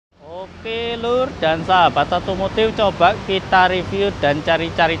Oke lur dan sahabat otomotif, coba kita review dan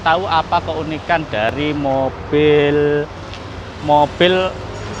cari-cari tahu apa keunikan dari mobil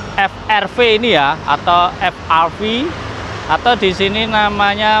FRV ini ya, atau FRV, atau di sini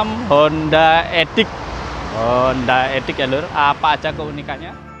namanya Honda EDIX. Honda EDIX ya lur. Apa aja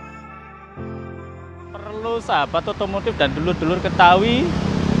keunikannya? Perlu sahabat otomotif dan dulur-dulur ketahui,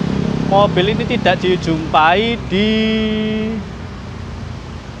 mobil ini tidak dijumpai di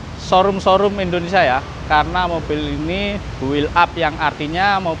showroom Indonesia ya, karena mobil ini wheel up, yang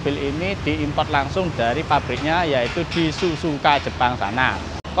artinya mobil ini diimpor langsung dari pabriknya, yaitu di Suzuka Jepang sana.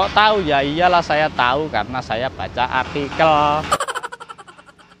 Kok tahu? Ya iyalah saya tahu karena saya baca artikel.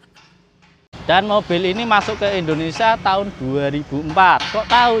 Dan mobil ini masuk ke Indonesia tahun 2004. Kok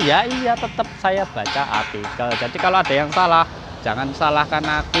tahu? Ya iya, tetap saya baca artikel. Jadi kalau ada yang salah, jangan salahkan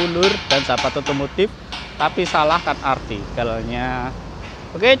aku lur dan sahabat otomotif, tapi salahkan artikelnya.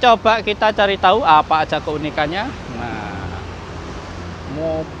 Oke, coba kita cari tahu apa aja keunikannya. Nah,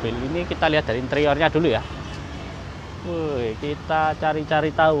 mobil ini kita lihat dari interiornya dulu ya. Wih, kita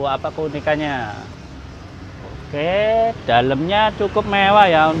cari-cari tahu apa keunikannya. Oke, dalamnya cukup mewah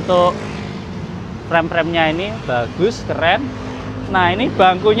ya, untuk frame-framenya ini bagus, keren. Nah, ini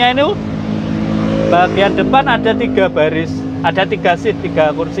bangkunya ini bagian depan ada 3 baris, ada 3 seat,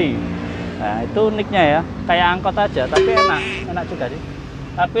 3 kursi. Nah, itu uniknya ya, kayak angkot aja, tapi enak juga sih.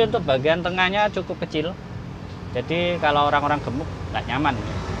 Tapi untuk bagian tengahnya cukup kecil, jadi kalau orang-orang gemuk nggak nyaman.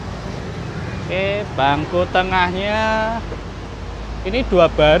 Oke, bangku tengahnya ini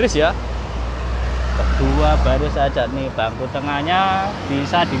 2 baris ya, 2 baris saja nih. Bangku tengahnya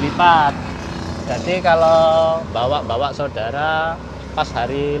bisa dilipat, jadi kalau bawa saudara pas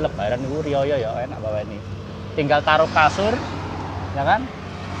hari lebaran itu rioyo ya, enak bawa ini. Tinggal taruh kasur ya kan,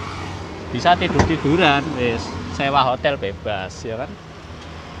 bisa tiduran, wis sewa hotel bebas ya kan.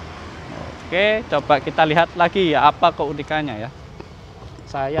 Oke, coba kita lihat lagi ya apa keunikannya ya.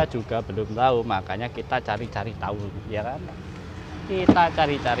 Saya juga belum tahu, makanya kita cari-cari tahu ya kan. Kita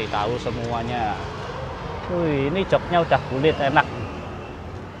cari-cari tahu semuanya. Wih, ini joknya udah kulit, enak.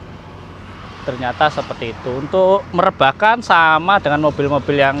 Ternyata seperti itu. Untuk merebahkan sama dengan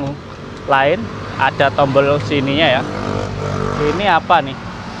mobil-mobil yang lain, ada tombol sininya ya. Ini apa nih?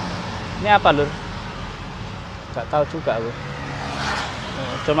 Ini apa lur? Gak tahu juga aku.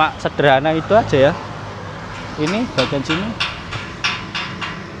 Cuma sederhana itu aja ya. Ini bagian sini.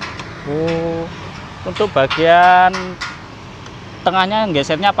 Oh, untuk bagian tengahnya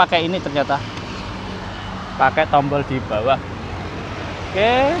gesernya pakai ini, ternyata pakai tombol di bawah.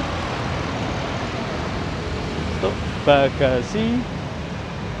 Oke, untuk bagasi.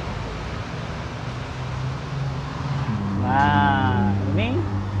 Nah, ini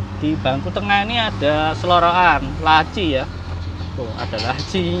di bangku tengah ini ada selorokan laci ya. Oh, ada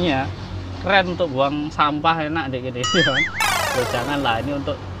lacinya, keren untuk buang sampah, enak deh gini ya kan. Oh, janganlah, ini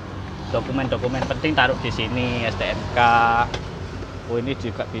untuk dokumen-dokumen penting taruh di sini, STNK. Oh, ini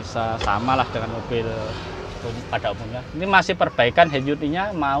juga bisa, sama lah dengan mobil pada umumnya. Ini masih perbaikan, head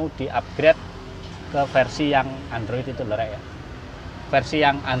unitnya mau di-upgrade ke versi yang Android itu lur ya. Versi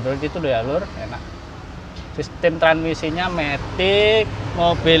yang Android itu loh ya lur, enak. Sistem transmisinya matic.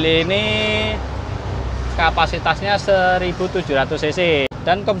 Mobil ini kapasitasnya 1700 cc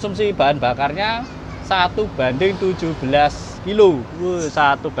dan konsumsi bahan bakarnya 1:17 kilo.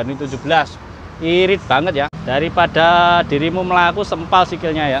 1:17, irit banget ya. Daripada dirimu melaku sempal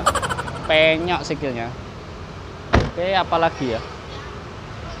sikilnya ya, penyok sikilnya. Oke, apalagi ya,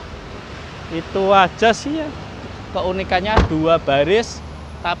 itu aja sih ya keunikannya. 2 baris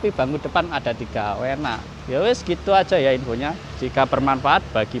tapi bangku depan ada 3, enak. Ya wes, gitu aja ya infonya. Jika bermanfaat,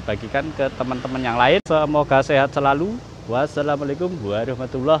 bagikan ke teman-teman yang lain. Semoga sehat selalu. Wassalamualaikum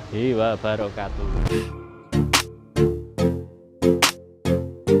warahmatullahi wabarakatuh.